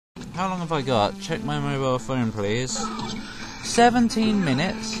how long have I got? Check my mobile phone, please. 17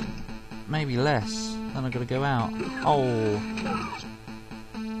 minutes? Maybe less. Then I've got to go out. Oh.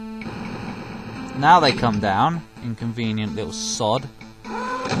 Now they come down. Inconvenient little sod.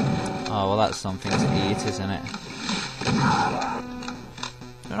 Oh, well, that's something to eat, isn't it?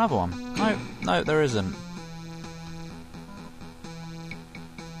 Another one. No, no, there isn't.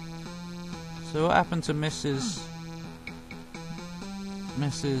 So what happened to Mrs.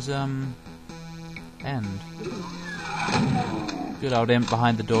 End? Good old imp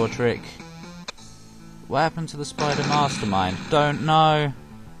behind the door trick. What happened to the spider mastermind? Don't know.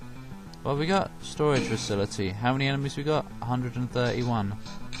 Well, we got storage facility. How many enemies we got? 131.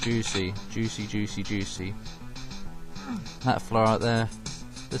 Juicy, juicy, juicy, juicy. That floor out there.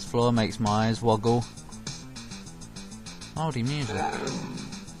 This floor makes my eyes woggle. Moldy music.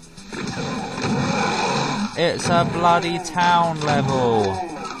 It's a bloody town level.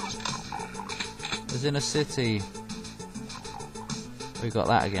 As in a city. We got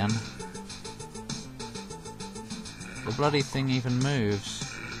that again. The bloody thing even moves.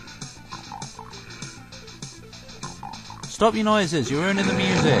 Stop your noises, you're ruining the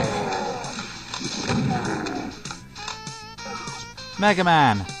music. Mega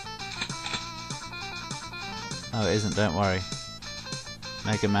Man. Oh, it isn't, don't worry.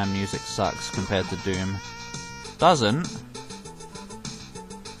 Mega Man music sucks compared to Doom. Doesn't?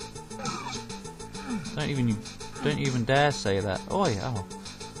 Don't even dare say that. Oi, oh.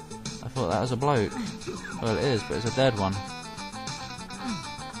 I thought that was a bloke. Well, it is, but it's a dead one.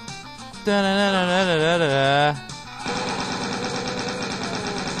 Da-da-da-da-da-da-da.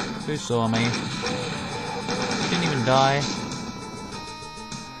 Who saw me? Didn't even die.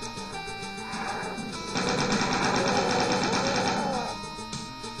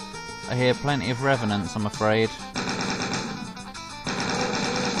 I hear plenty of revenants, I'm afraid.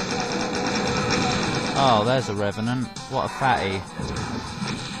 Oh, there's a revenant. What a fatty.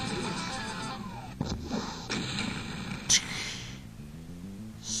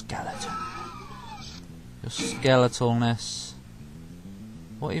 Skeleton. Your skeletalness.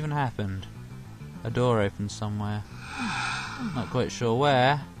 What even happened? A door opened somewhere. Not quite sure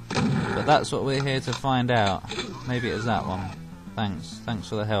where, but that's what we're here to find out. Maybe it was that one. Thanks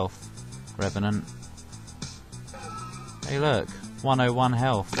for the health, Revenant. Hey look, 101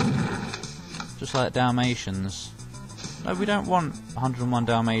 health. Just like Dalmatians. No, we don't want 101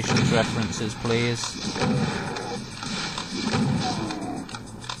 Dalmatians references, please.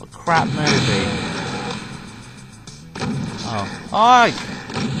 What a crap movie. Oh. Oi!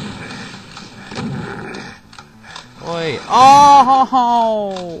 Oi!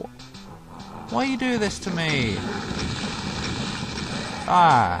 Oh! Why you do this to me?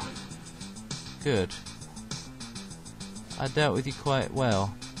 Ah! Good. I dealt with you quite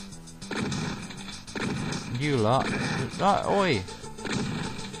well. You lot. Oh, oi!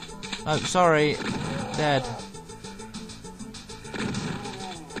 Oh, sorry. Dead.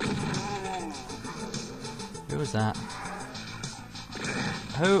 Who was that?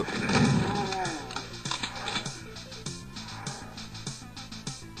 Who?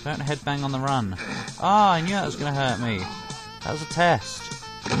 Don't headbang on the run. Ah, I knew that was going to hurt me. That was a test.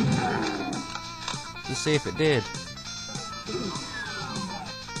 To see if it did.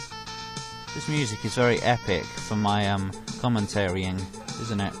 This music is very epic for my commentarying,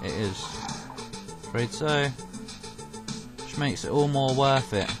 isn't it? It is. Afraid so. Which makes it all more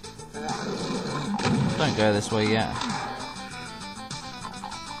worth it. Don't go this way yet.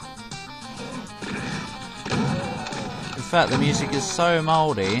 In fact, the music is so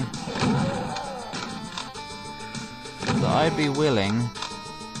mouldy that I'd be willing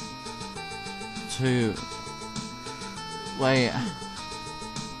to... Wait...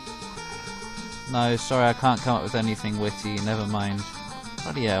 No, sorry, I can't come up with anything witty, never mind.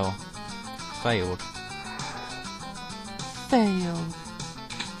 Bloody hell. Failed. Failed.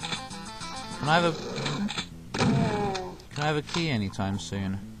 Can I have a key anytime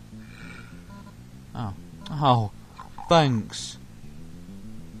soon? Oh. Oh. Thanks.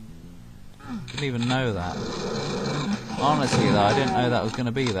 Didn't even know that. Honestly though, I didn't know that was going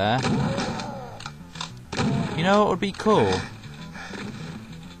to be there. You know what would be cool?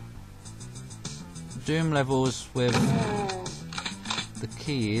 Doom levels with the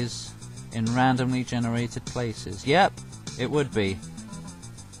keys in randomly generated places. Yep, it would be.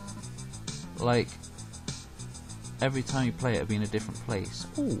 Like, every time you play it, it'd be in a different place.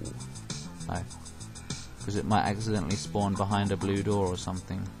 Ooh. No. Because it might accidentally spawn behind a blue door or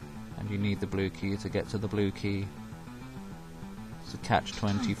something. And you need the blue key to get to the blue key. It's a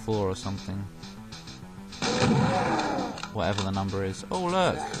catch-24 or something. whatever the number is. Oh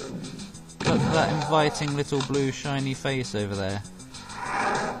look! Look at that inviting little blue shiny face over there.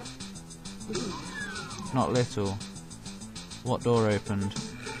 Not little. What door opened?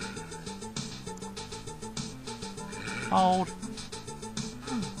 Hold.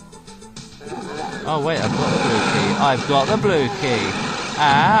 Oh wait, I've got the blue key. I've got the blue key.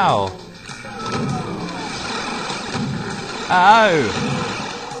 Ow! Oh!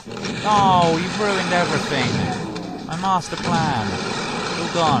 Oh, you've ruined everything. My master plan. It's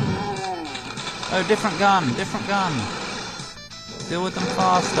all gone. Oh, different gun. Different gun. Deal with them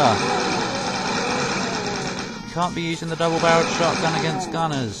faster. You can't be using the double-barreled shotgun against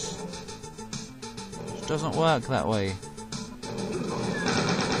gunners. It doesn't work that way.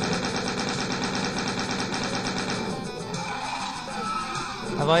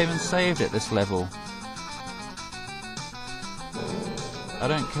 Have I even saved it this level? I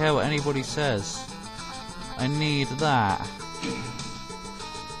don't care what anybody says. I need that.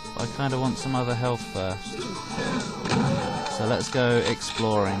 But I kind of want some other health first. So let's go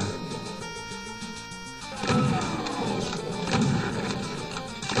exploring.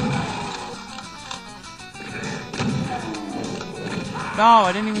 No,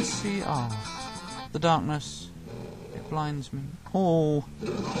 I didn't even see. Oh, the darkness. It blinds me. Oh,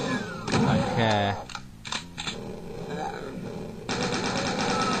 don't care.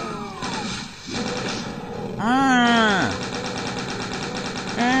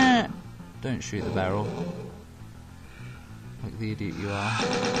 Don't shoot the barrel. Like the idiot you are.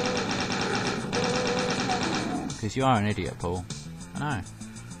 Because you are an idiot, Paul. I know.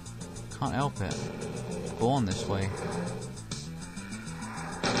 Can't help it. Born this way.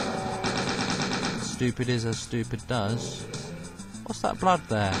 Stupid is as stupid does. What's that blood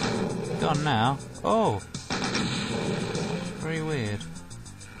there? Gone now. Oh! Very weird.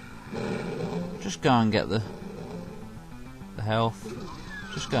 Just go and get the health.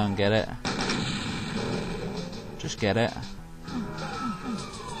 Just go and get it. Just get it.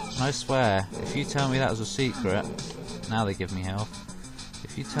 And I swear, if you tell me that was a secret, now they give me health.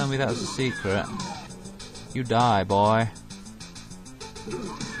 If you tell me that was a secret, you die, boy.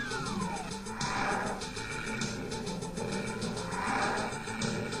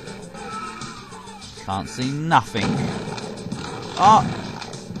 Can't see nothing. Oh!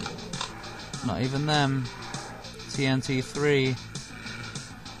 Not even them. TNT 3.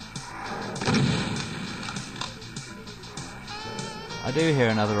 I do hear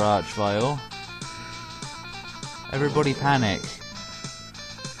another arch vial. Everybody panic.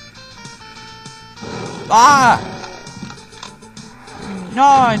 Ah! No,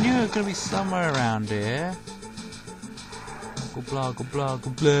 I knew it was going to be somewhere around here. Blah, blah, blah,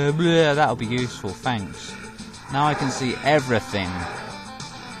 blah, blah. That'll be useful, thanks. Now I can see everything.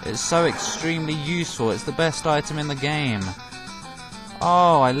 It's so extremely useful. It's the best item in the game.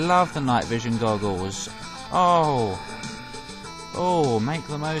 Oh, I love the night vision goggles. Oh. Oh, make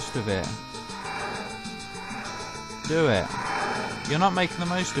the most of it. Do it. You're not making the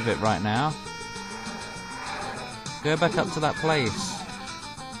most of it right now. Go back up to that place.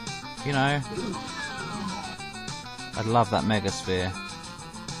 You know. I'd love that megasphere.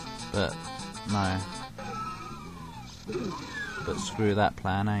 But, no. But screw that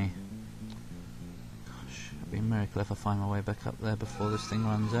plan, eh? Gosh, it'd be a miracle if I find my way back up there before this thing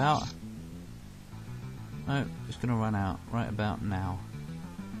runs out. No, it's going to run out right about now.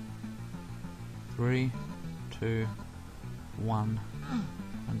 3, 2, 1,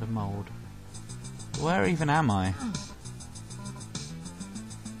 and a mould. Where even am I?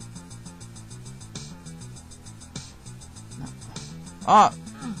 No. Ah!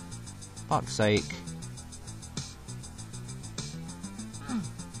 Fuck's sake.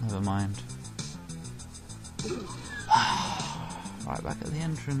 Never mind. Right back at the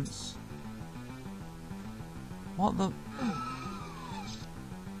entrance. What the...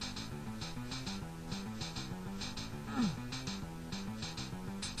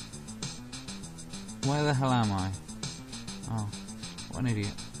 Where the hell am I? Oh, what an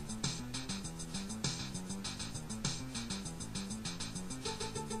idiot.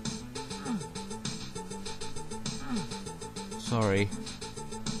 Sorry.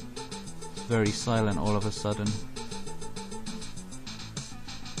 It's very silent all of a sudden.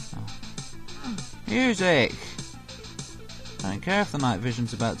 Oh. Music! I don't care if the night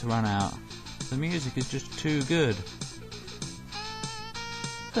vision's about to run out. The music is just too good.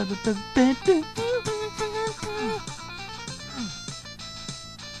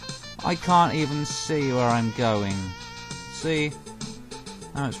 I can't even see where I'm going. See?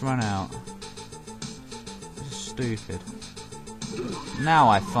 Now it's run out. This is stupid. Now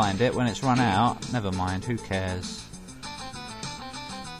I find it when it's run out. Never mind, who cares?